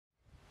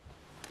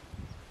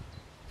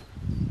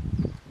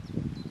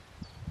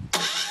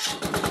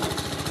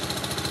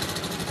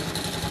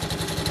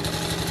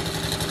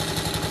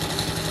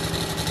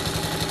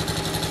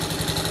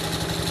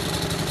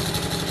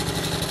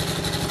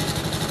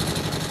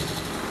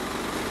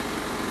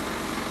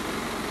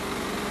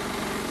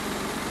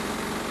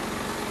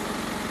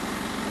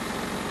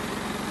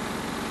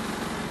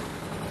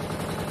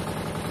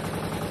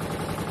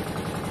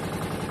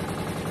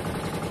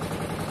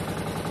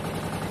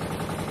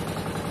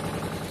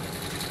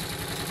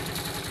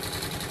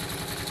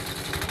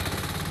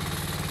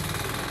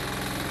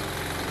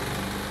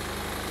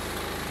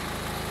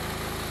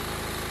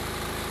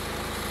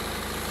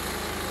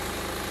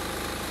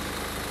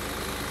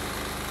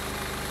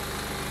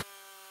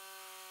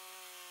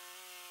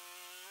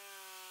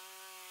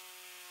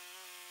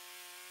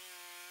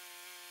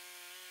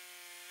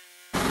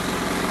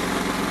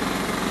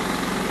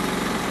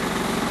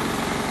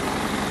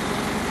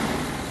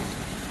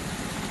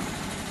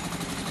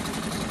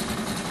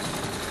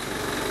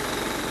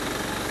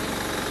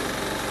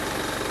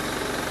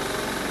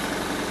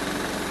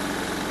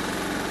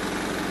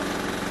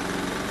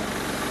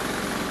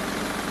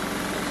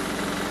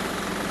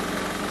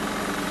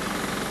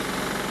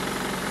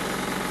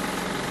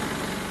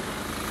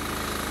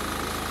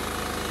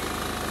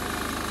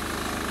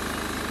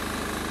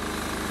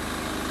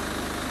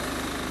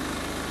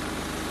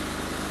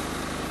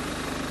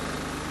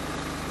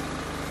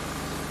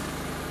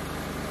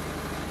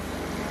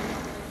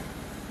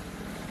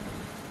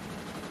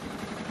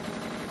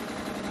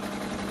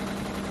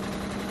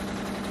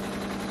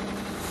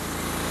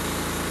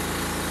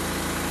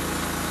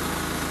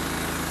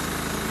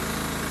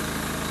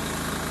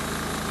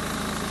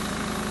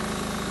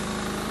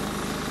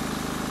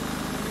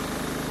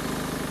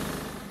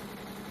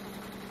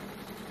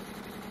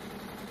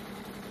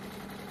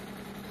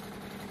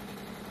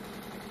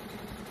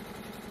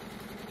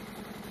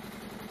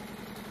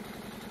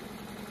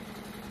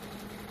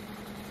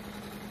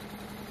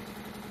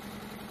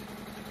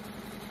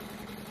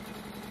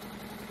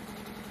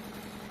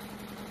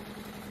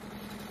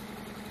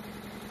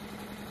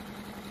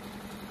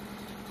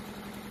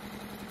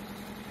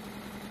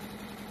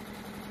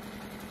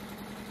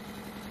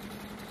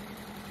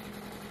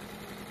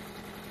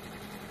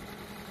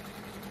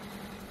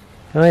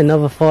Alright,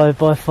 another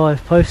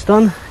 5x5 post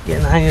on,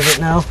 getting the hang of it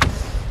now.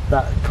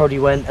 That probably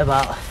went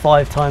about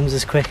 5 times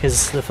as quick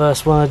as the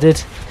first one I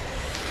did.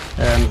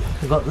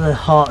 I've got the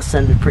heart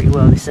centered pretty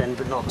well this end,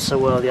 but not so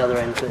well the other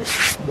end, but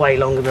it's way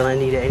longer than I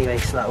need it anyway,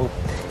 so that will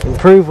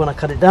improve when I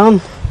cut it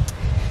down.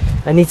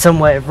 I need some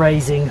way of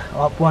raising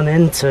up one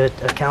end to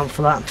account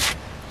for that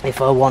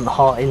if I want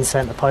heart in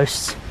centre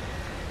posts,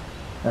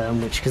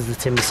 which, because of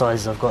the timber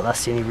sizes I've got,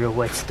 that's the only real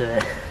way to do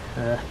it.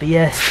 But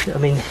yeah, I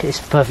mean, it's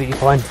perfectly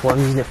fine for what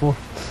I'm using it for.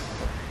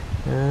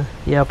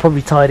 Yeah, I'll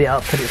probably tidy it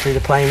up, put it through the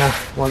planer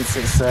once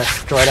it's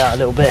dried out a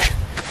little bit.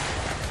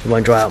 It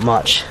won't dry out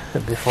much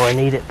before I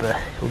need it, but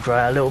it'll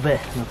dry out a little bit,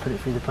 and I'll put it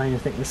through the planer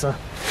thicknesser.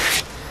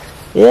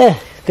 Yeah,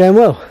 it's going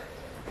well.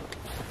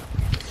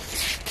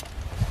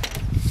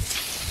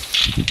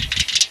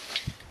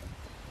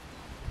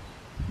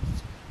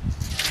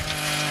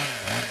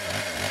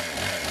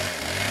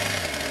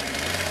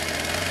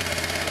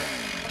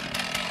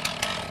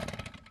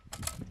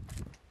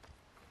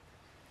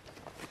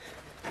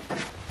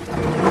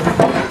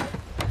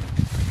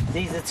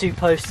 These are 2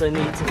 posts I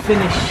need to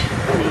finish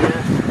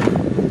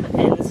the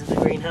ends of the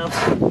greenhouse.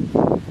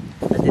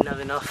 I didn't have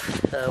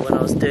enough when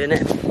I was doing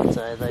it,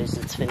 so those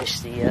are to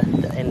finish the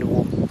end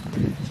wall.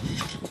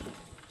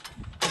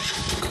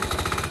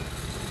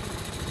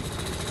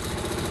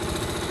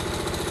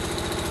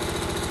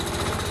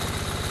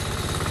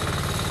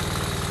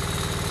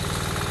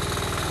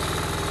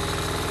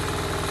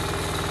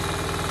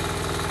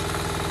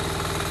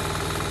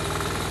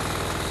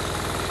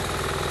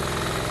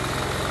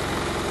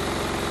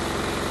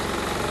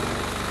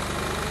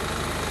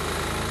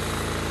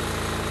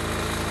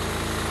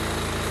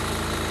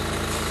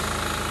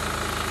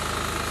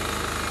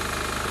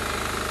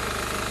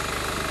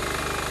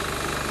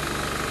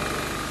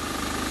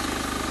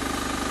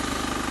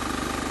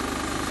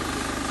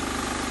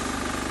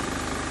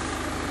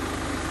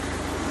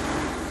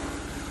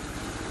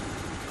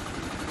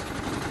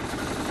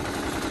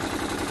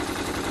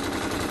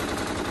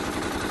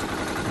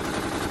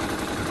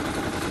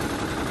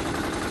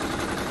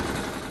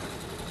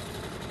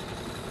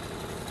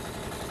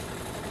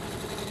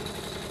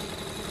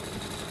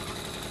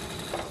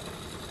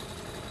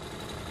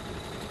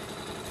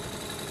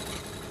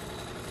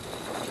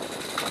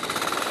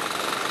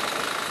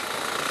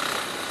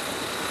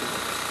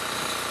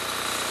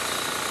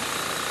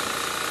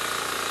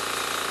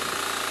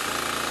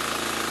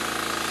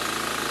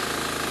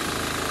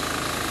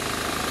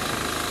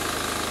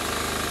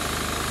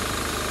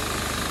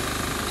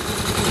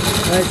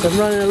 Right, so I'm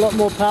running a lot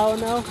more power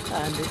now,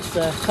 and it's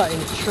cutting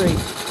a tree.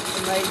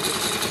 Amazing.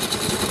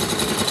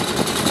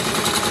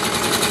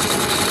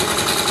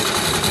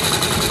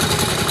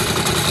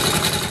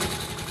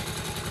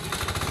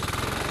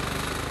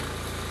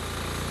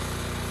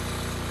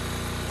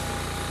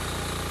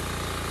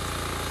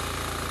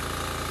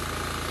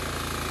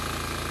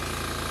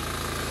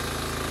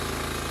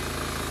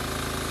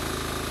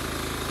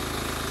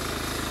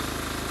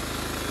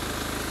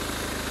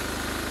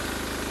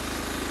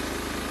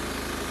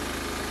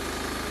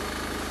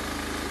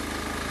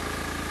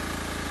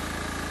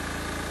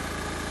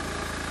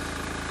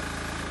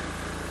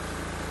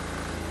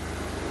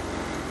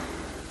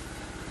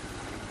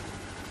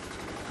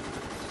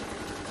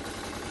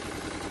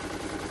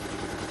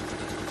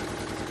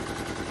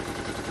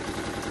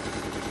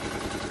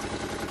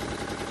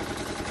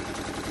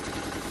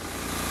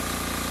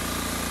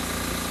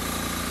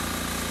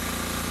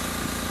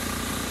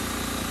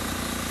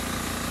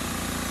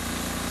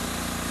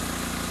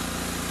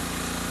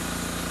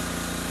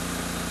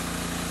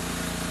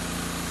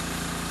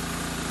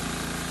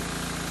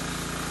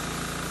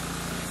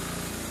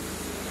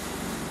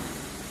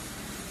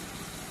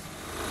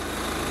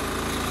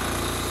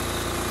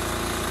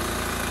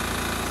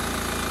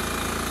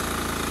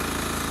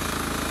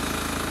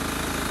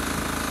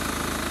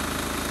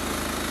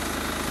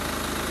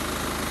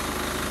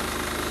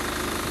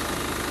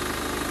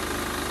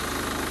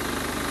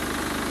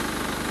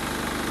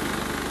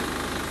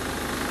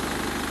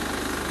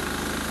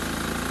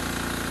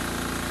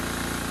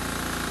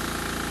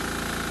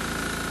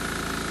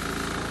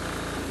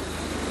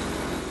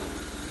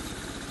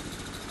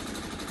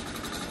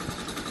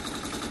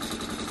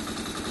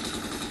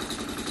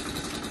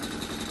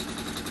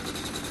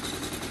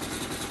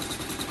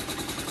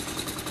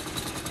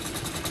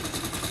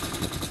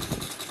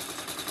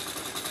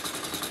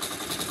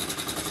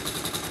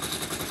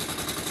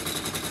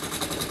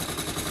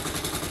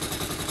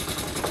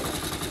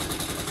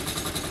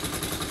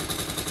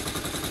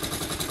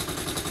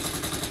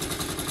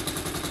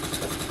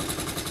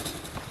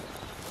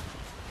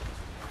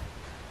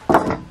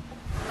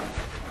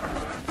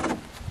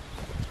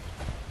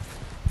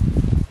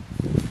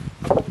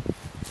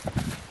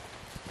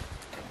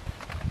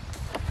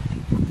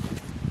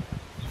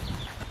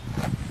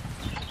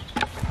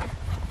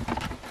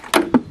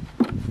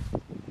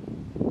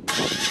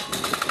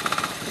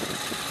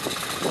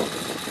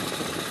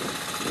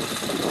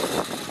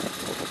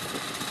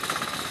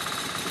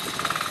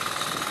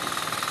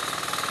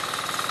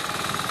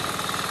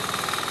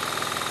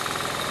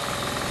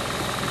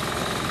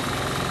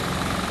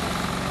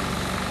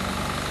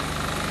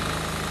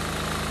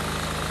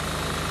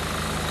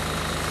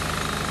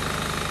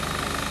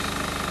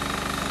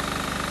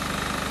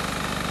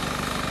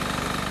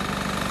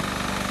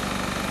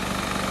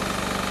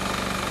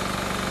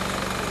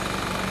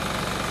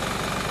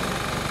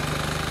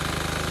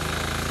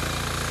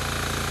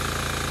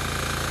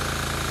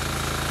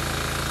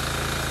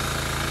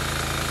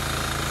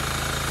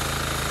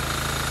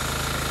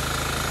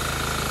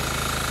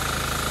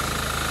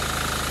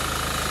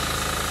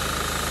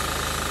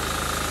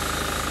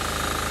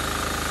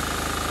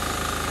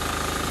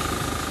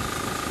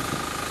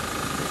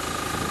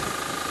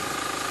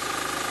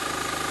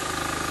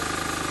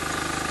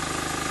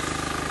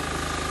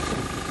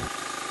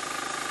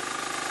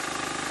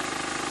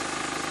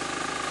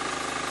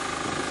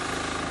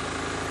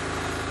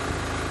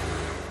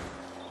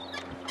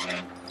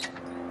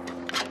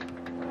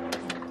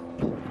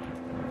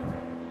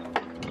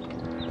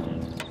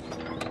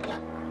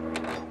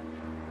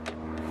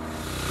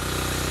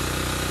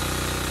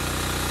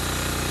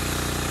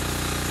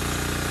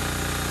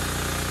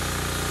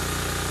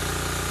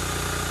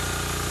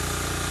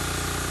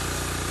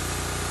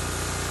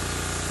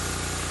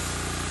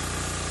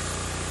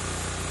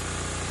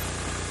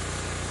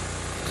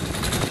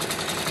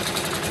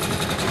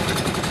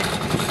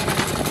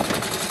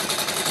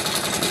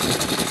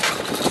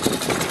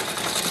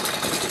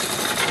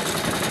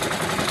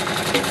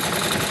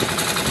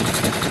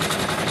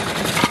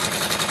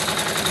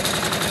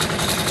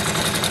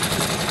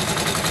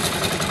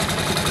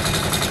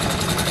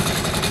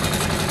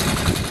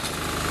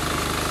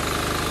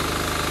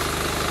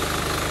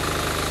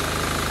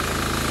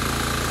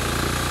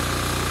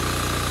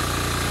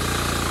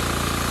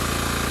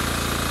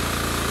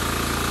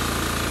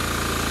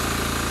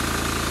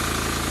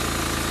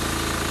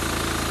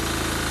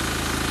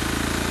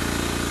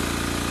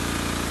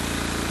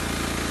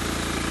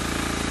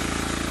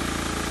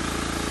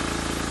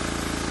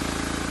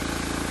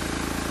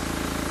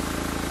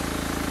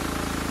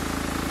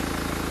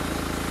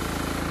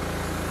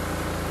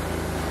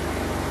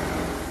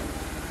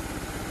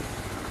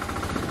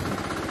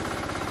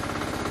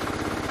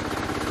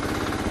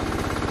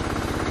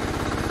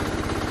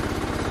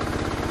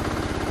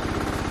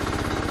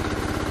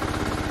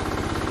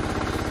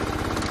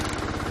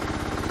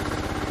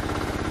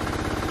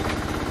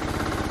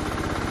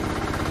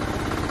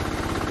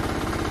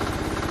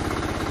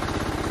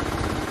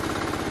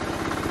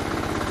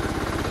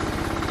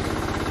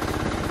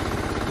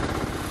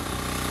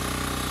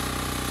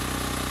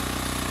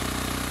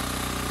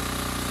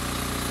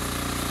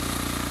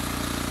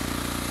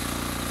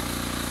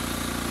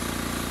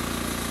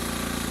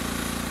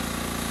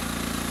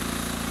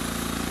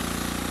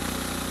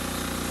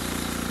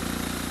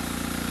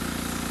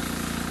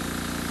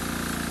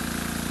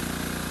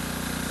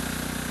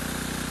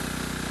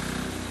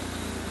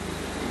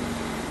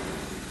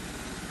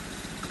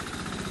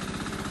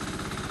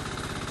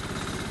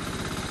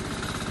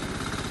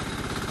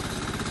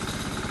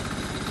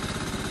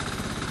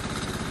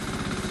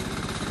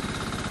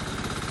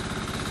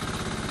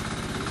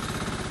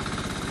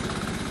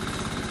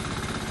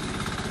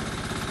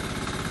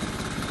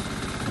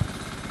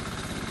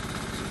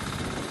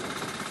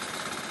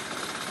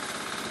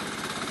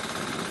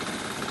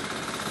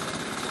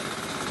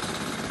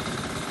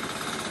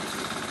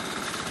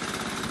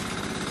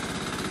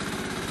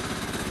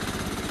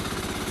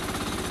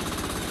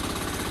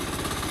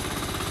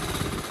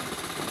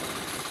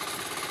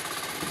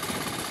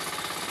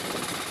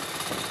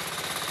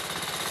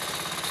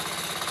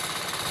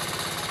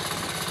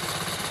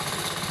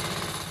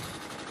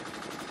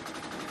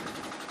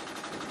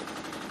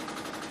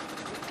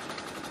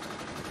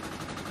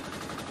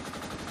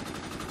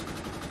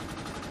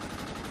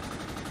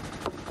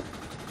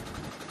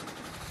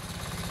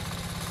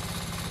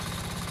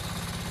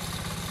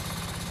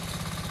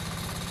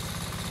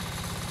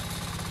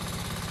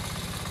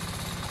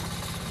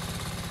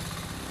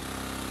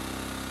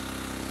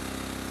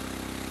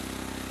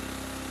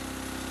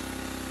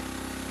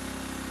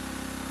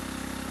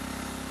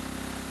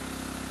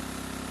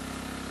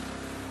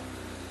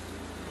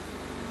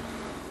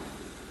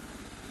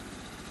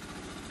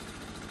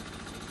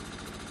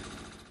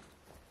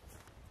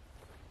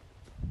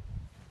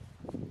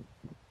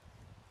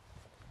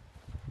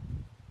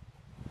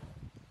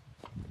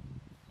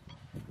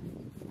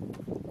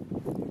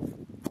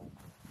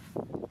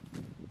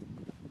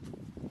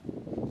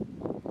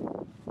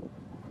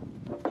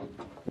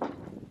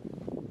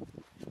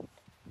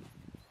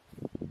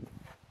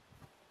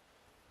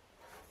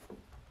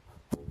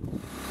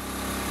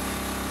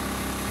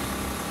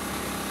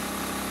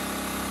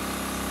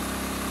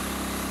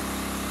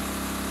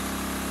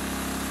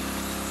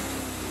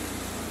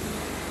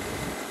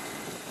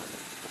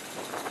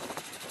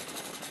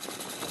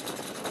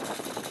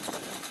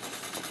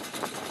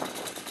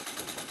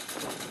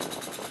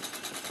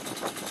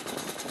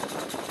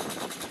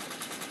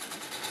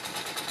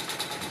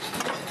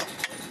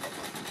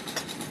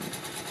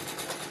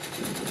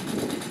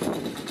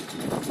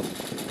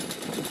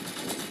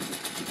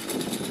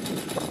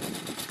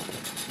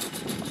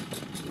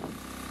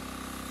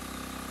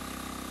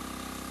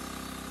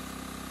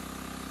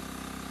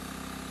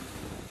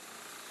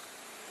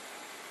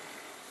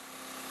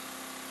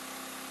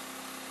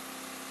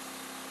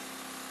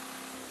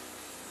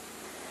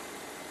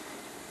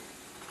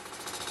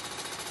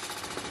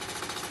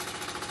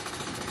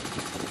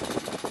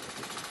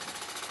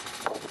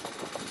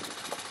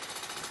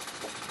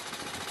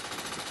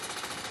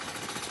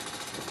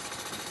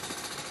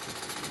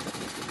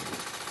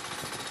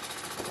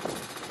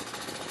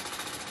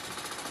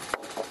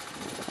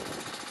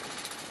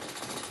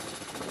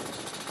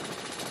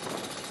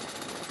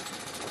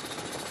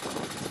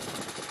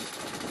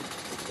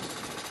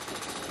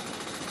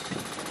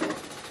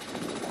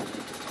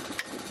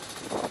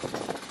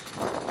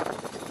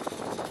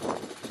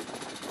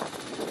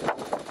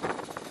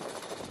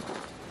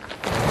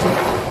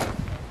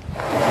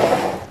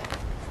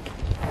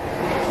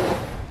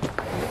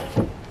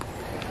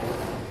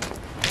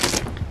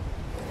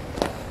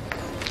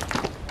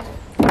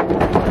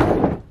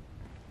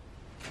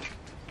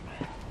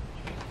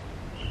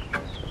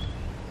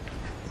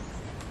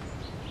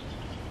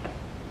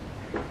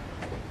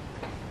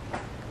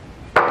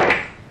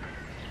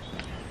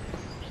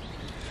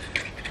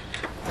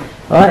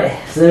 Right,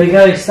 so there we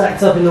go,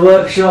 stacked up in the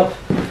workshop.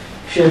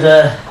 Should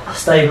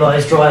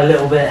stabilise, dry a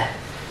little bit,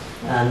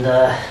 and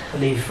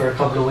leave it for a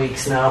couple of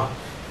weeks now,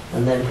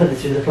 and then put it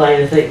through the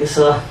planer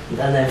thicknesser,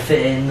 and then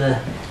fit it in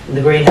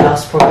the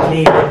greenhouse. Probably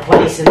leave it in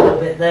place a little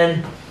bit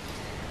then,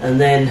 and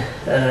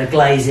then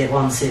glaze it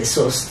once it's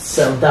sort of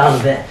settled down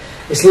a bit.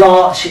 It's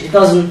larch, it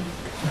doesn't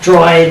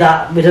dry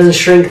that, it doesn't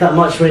shrink that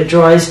much when it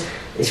dries.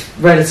 It's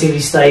relatively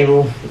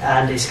stable,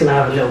 and it's going to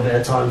have a little bit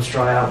of time to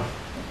dry out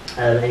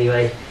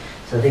anyway.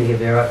 So I think it'll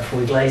be alright before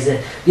we glaze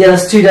it. Yeah,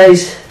 that's 2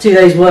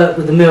 days work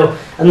with the mill,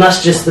 and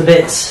that's just the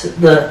bits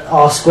that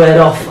are squared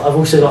off. I've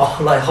also got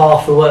like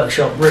half the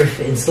workshop roof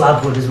in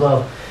slab wood as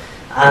well,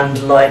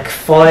 and like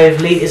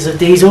 5 litres of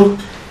diesel.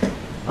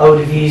 I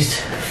would have used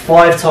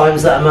 5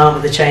 times that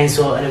amount with the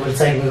chainsaw, and it would have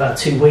taken me about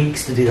 2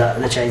 weeks to do that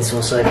with the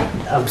chainsaw. So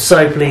I'm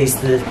so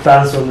pleased the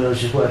bandsaw mill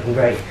is just working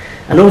great.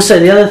 And also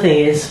the other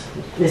thing is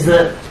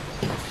that,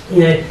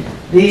 you know,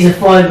 these are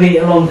 5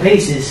 metre long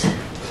pieces.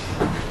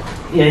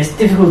 You know, it's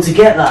difficult to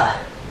get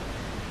that.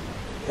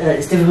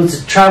 It's difficult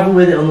to travel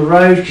with it on the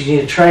road because you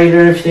need a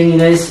trailer and everything. You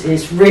know,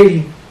 it's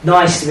really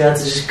nice to be able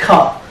to just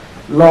cut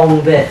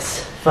long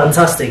bits.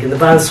 Fantastic, and the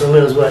bandsaw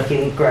mill is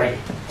working great.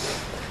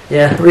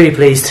 Yeah, really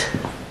pleased.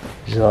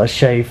 So I'll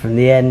show you from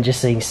the end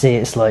just so you can see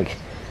it's like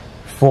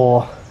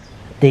 4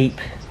 deep.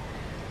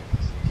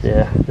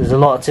 Yeah, there's a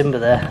lot of timber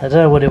there. I don't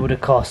know what it would have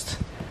cost.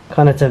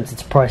 Kind of tempted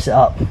to price it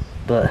up,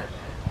 but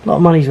a lot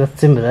of money's worth of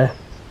timber there.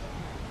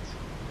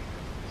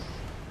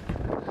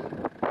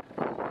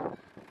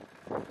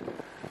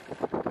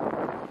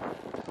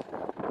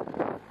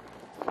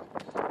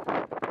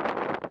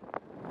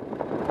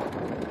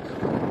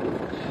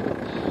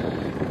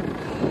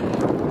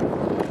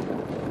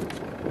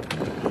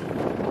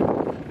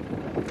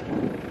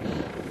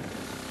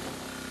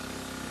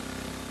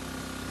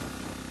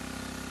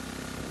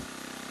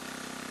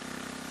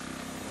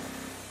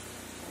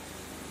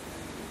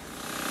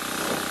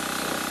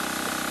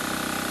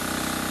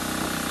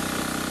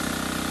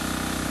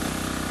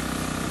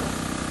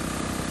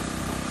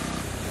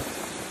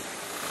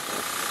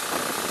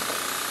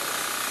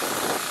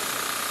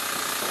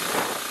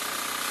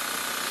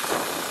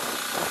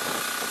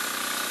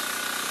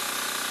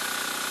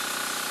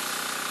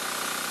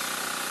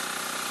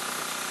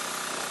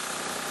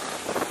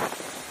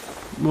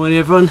 Morning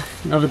everyone,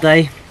 another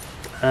day.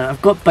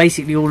 I've got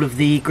basically all of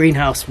the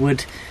greenhouse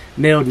wood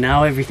milled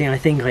now, everything I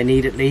think I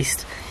need at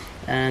least,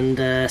 and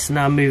so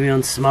now I'm moving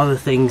on to some other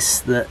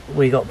things that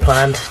we got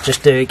planned.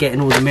 Just getting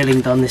all the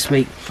milling done this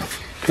week.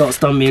 Dot's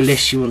done me a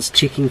list, she wants a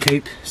chicken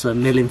coop, so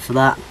I'm milling for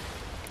that,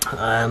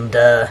 and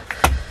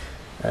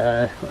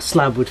got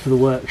slab wood for the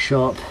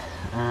workshop,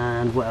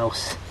 and what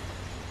else?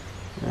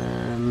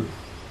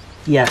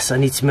 Yes, I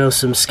need to mill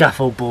some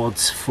scaffold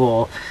boards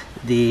for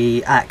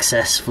the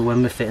access for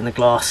when we're fitting the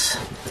glass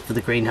for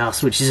the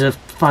greenhouse, which is a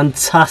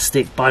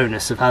fantastic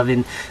bonus of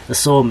having a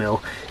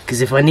sawmill,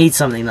 because if I need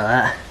something like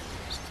that,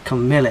 just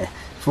come mill it.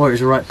 Before it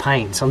was a right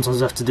pain.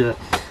 Sometimes I have to do a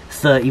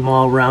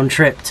 30-mile round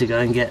trip to go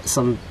and get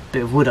some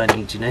bit of wood I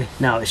need, you know.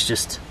 Now it's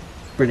just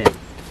brilliant.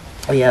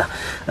 Oh, yeah.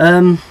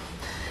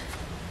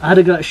 I had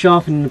a go at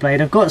sharpening the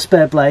blade. I've got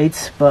spare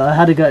blades, but I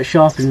had a go at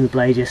sharpening the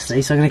blade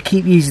yesterday, so I'm going to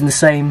keep using the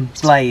same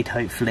blade,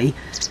 hopefully.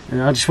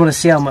 And I just want to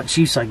see how much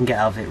use I can get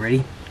out of it,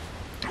 really.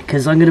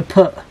 Because I'm going to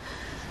put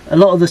a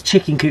lot of this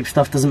chicken coop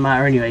stuff doesn't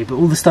matter anyway, but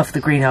all the stuff for the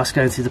greenhouse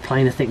going through the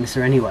planer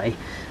thicknesser anyway,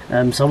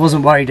 so I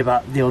wasn't worried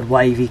about the odd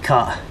wavy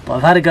cut. But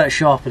I've had a go at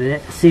sharpening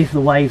it, see if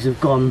the waves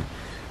have gone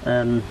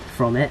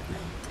from it,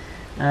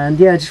 and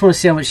yeah, I just want to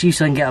see how much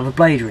use I can get out of a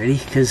blade, really,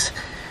 because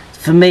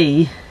for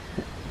me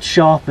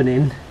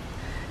sharpening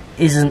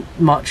isn't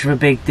much of a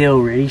big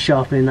deal, really,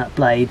 sharpening that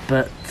blade,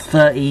 but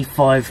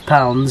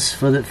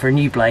 £35 for a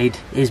new blade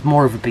is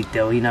more of a big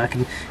deal. You know, I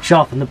can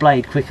sharpen the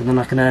blade quicker than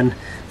I can earn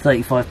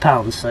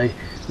 £35, so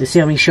let's see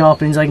how many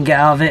sharpenings I can get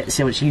out of it,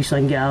 see how much use I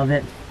can get out of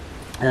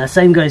it.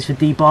 Same goes for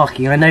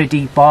debarking. I know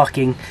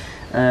debarking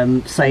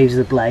saves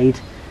the blade,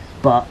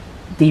 but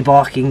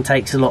debarking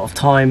takes a lot of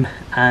time,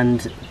 and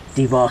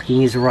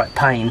debarking is a right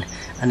pain,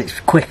 and it's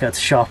quicker to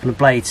sharpen a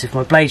blade. So if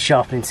my blade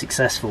sharpening is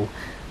successful,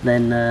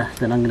 then I'm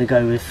going to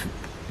go with,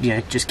 you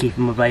know, just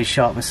keeping my blade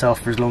sharp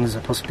myself for as long as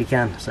I possibly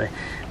can. So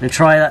I'm going to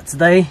try that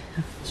today,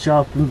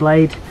 sharpen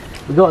blade.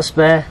 We've got a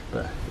spare,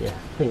 but yeah,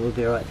 I think we'll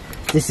be alright.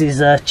 This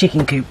is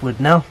chicken coop wood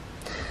now.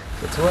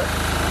 Get to work.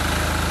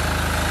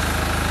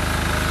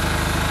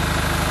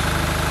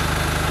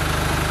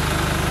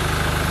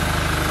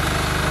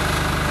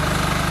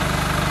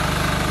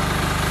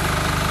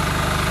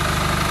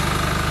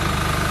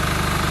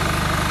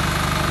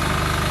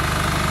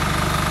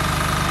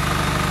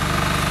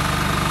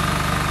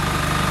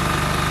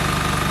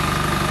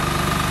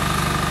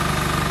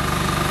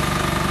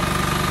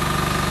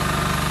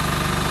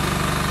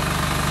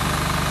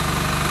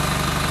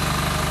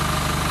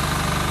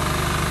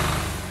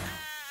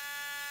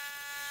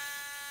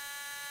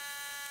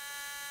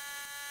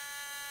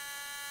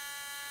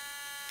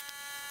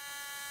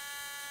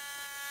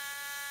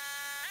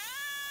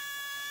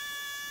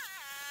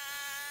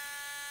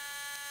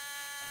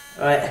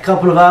 Right, a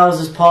couple of hours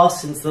has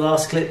passed since the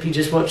last clip you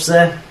just watched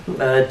there.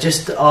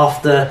 Just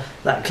after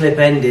that clip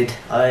ended,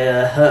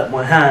 I hurt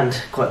my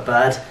hand quite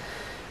bad.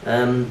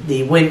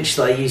 The winch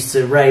that I used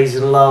to raise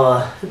and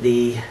lower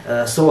the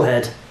saw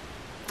head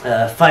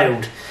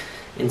failed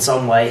in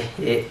some way.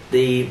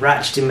 The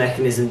ratcheting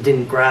mechanism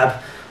didn't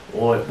grab,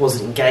 or it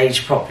wasn't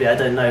engaged properly. I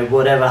don't know,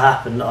 whatever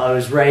happened. I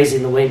was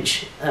raising the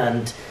winch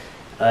and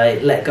I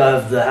let go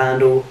of the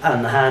handle,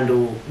 and the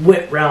handle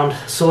whipped round,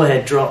 saw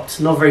head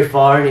dropped, not very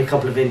far, only a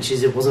couple of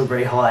inches, it wasn't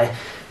very high,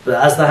 but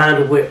as the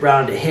handle whipped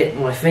round it hit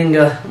my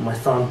finger and my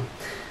thumb,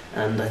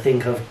 and I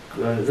think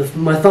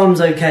my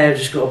thumb's okay. I've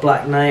just got a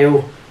black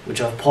nail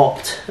which I've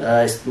popped.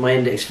 My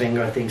index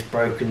finger I think is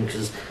broken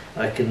because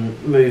I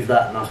can move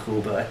that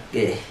knuckle, but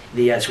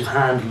the actual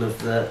handle of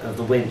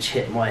the winch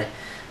hit my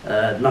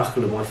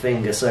knuckle of my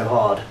finger so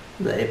hard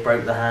that it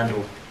broke the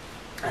handle.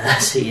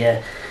 So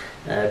yeah,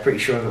 pretty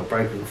sure I've got a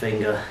broken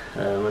finger.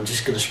 I'm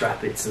just going to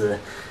strap it to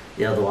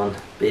the other one,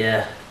 but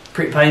yeah,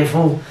 pretty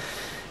painful.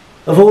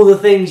 Of all the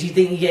things you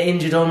think you get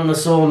injured on a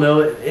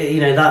sawmill,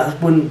 you know,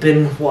 that wouldn't have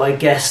been what I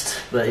guessed,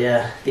 but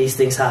yeah, these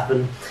things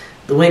happen.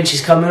 The winch is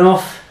coming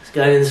off, it's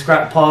going in the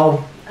scrap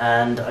pile,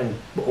 and I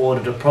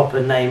ordered a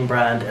proper name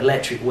brand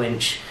electric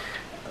winch,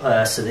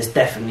 so this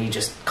definitely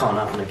just can't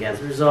happen again.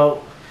 As a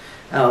result,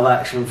 out of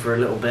action for a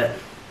little bit,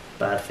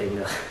 bad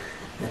finger.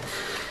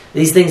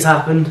 These things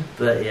happen,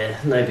 but yeah,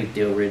 no big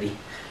deal really.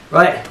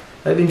 Right,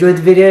 hope you enjoyed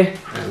the video,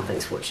 and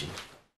thanks for watching.